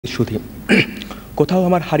সুধী কোথাও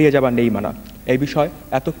আমার হারিয়ে যাবার নেই মানা এই বিষয়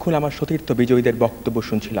এতক্ষণ আমার সতীর্থ বিজয়ীদের বক্তব্য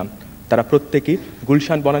শুনছিলাম। তারা প্রত্যেকেই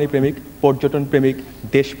গুলশান বনানী প্রেমিক, পর্যটন প্রেমিক,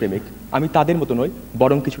 দেশপ্রেমিক। আমি তাদের মতো নই,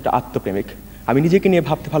 বরং কিছুটা আত্মপ্রেমিক। আমি নিজেকে নিয়ে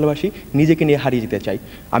ভাবতে ভালোবাসি, নিজেকে নিয়ে হারিয়ে যেতে চাই।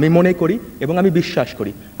 আমি মনে করি এবং আমি বিশ্বাস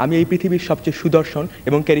করি আমি এই পৃথিবীর সবচেয়ে সুদর্শন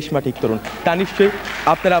এবং ক্যারিশমাটিক তরুণ। তা নিশ্চয়ই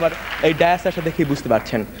আপনারা আবার এই ডায়াস আসা দেখেই বুঝতে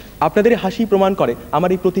পারছেন। আপনাদের হাসি প্রমাণ করে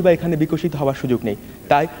আমার এই প্রতিভা এখানে বিকশিত হওয়ার সুযোগ নেই।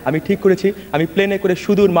 তাই আমি ঠিক করেছি আমি প্লেনে করে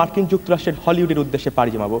সুদূর মার্কিন যুক্তরাষ্ট্রের হলিউডের উদ্দেশ্যে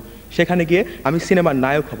পাড়ি জমাবো। সেখানে গিয়ে আমি সিনেমার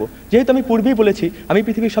নায়ক হব। যেহেতু আমি পূর্বেই বলেছি আমি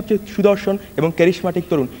পৃথিবীর সবচেয়ে সুদর্শন এবং ক্যারিশমাটিক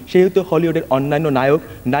তরুণ, সেহেতু হলিউডের অন্যান্য নায়ক,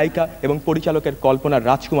 নায়িকা এবং পরিচালকের কল্পনার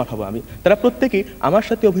রাজকুমার হব আমি। তারা প্রত্যেকেই আমার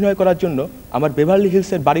সাথে অভিনয় করার জন্য আমার বেভারলি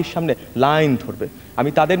হিলসের বাড়ির সামনে লাইন ধরবে। আমি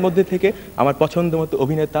তাদের মধ্যে থেকে আমার পছন্দ মতো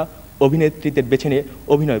অভিনেতা অভিনেত্রীদের বেছে নিয়ে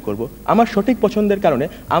অভিনয় করব। আমার সঠিক পছন্দের কারণে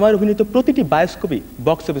আমার অভিনীত প্রতিটি বায়োস্কোপই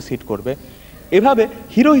বক্স অফিস হিট করবে। এভাবে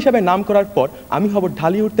হিরো হিসাবে নাম করার পর আমি হব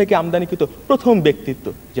ঢালিউড থেকে আমদানিকৃত প্রথম ব্যক্তিত্ব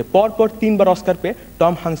যে পরপর 3 বার অস্কার পেয়ে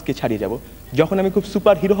টম হ্যাঙ্কসকে ছাড়িয়ে যাব। যখন আমি খুব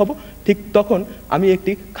সুপার হিরো হব ঠিক তখন আমি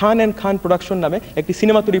একটি খান অ্যান্ড খান প্রোডাকশন নামে একটি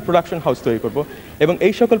সিনেমা তৈরি প্রোডাকশন হাউস তৈরি করব এবং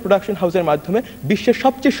এই সকল প্রোডাকশন হাউসের মাধ্যমে বিশ্বের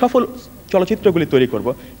সবচেয়ে সফল চলচ্চিত্রগুলি তৈরি করব।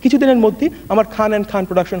 কিছুদিনের মধ্যেই আমার খান অ্যান্ড খান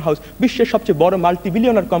প্রোডাকশন হাউস বিশ্বের সবচেয়ে বড়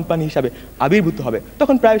মাল্টিবিলিয়নার কোম্পানি হিসাবে আবির্ভূত হবে।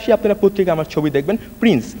 তখন প্রায়শই আপনারা পত্রিকায় আমার ছবি দেখবেন,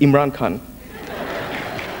 প্রিন্স ইমরান খান।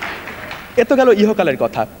 এত গেল ইহকালের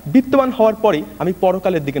কথা। বিত্তবান হওয়ার পরেই আমি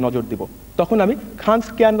পরকালের দিকে নজর দিব। তখন আমি খানস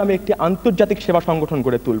কেয়ার নামে একটি আন্তর্জাতিক সেবা সংগঠন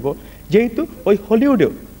গড়ে তুলব। যেহেতু ওই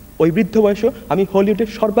হলিউডেও ওই বৃদ্ধ বয়সেও আমি হলিউডের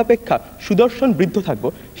সর্বাপেক্ষা সুদর্শন বৃদ্ধ থাকবো,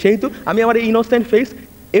 সেহেতু আমি আমার এই ইনোসেন্ট ফেস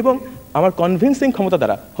এবং আমার কনভিন্সিং ক্ষমতা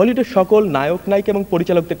দ্বারা হলিউডের সকল নায়ক নায়িকা এবং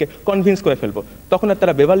পরিচালকদেরকে কনভিন্স করে ফেলবো। তখন আর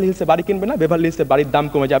তারা বেভারলি হিলসে বাড়ি কিনবে না, বেভারলি হিলসে বাড়ির দাম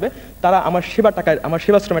কমে যাবে। তারা আমার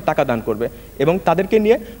সেবাশ্রমে টাকা দান করবে এবং তাদেরকে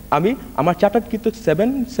নিয়ে আমি আমার চার্টার্ডকৃত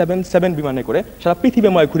 777 বিমানে করে সারা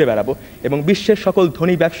পৃথিবীময় ঘুরে বেড়াবো এবং বিশ্বের সকল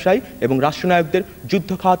ধনী ব্যবসায়ী এবং রাষ্ট্রনায়কদের যুদ্ধ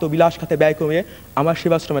খাত ও বিলাস খাতে ব্যয় কমিয়ে আমার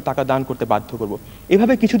সেবাশ্রমে টাকা দান করতে বাধ্য করব।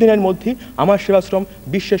 এভাবে কিছুদিনের মধ্যেই আমার সেবাশ্রম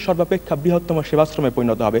বিশ্বের সর্বাপেক্ষা বৃহত্তম সেবাশ্রমে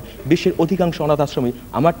পরিণত হবে। বিশ্বের অধিকাংশ অনাথ আশ্রমই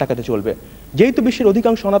আমার টাকাতে চলবে। যেহেতু বিশ্বের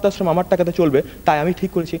অধিকাংশ অনাথ আশ্রম আমার টাকাতে চলবে, তাই আমি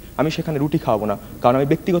ঠিক করেছি আমি সেখানে রুটি খাওয়াবো না, কারণ আমি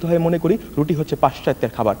ব্যক্তিগতভাবে মনে করি রুটি হচ্ছে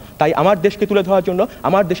পাশ্চাত্যের খাবার। তাই আমার দেশকে তুলে ধরার জন্য,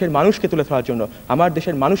 আমার দেশের মানুষকে তুলে ধরার জন্য, আমার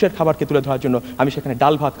দেশের মানুষের খাবারকে তুলে ধরার জন্য আমি সেখানে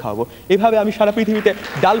ডাল ভাত খাওয়াবো। এভাবে আমি সারা পৃথিবীতে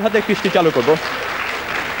ডাল ভাতের কৃষ্টি চালু করবো।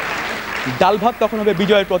 ডাল ভাত তখন হবে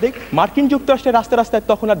বিজয়ের প্রতীক। মার্কিন যুক্তরাষ্ট্রের রাস্তায় রাস্তায়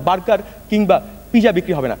তখন আর বার্গার কিংবা পিজা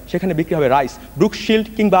বিক্রি হবে না, সেখানে বিক্রি হবে রাইস। ব্রুক শিল্ড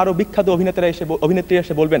কিংবা আরও বিখ্যাত অভিনেত্রীরা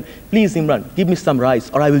এসে বলবেন, please Imran, give me some rice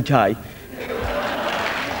or I will die.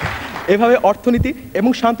 এভাবে অর্থনীতি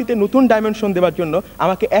এবং শান্তিতে নতুন ডাইমেনশন দেওয়ার জন্য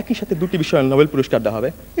আমাকে একই সাথে 2টি বিষয়ে নোবেল পুরস্কার দেওয়া হবে।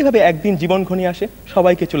 এভাবে একদিন জীবন ঘনিয়ে আসে,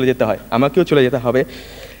 সবাইকে চলে যেতে হয়, আমাকেও চলে যেতে হবে।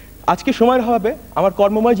 আজকে সময়ের অভাবে আমার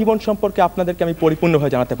কর্মময় জীবন সম্পর্কে আপনাদেরকে আমি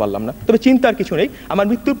পরিপূর্ণভাবে জানাতে পারলাম না, তবে চিন্তার কিছু নেই। আমার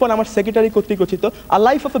মৃত্যুর পর আমার সেক্রেটারি কর্তৃক রচিত আ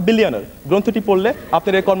লাইফ অফ এ বিলিয়নার গ্রন্থটি পড়লে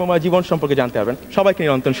আপনাদের কর্মময় জীবন সম্পর্কে জানতে পারবেন। সবাইকে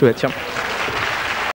নিরন্তর শুভেচ্ছা।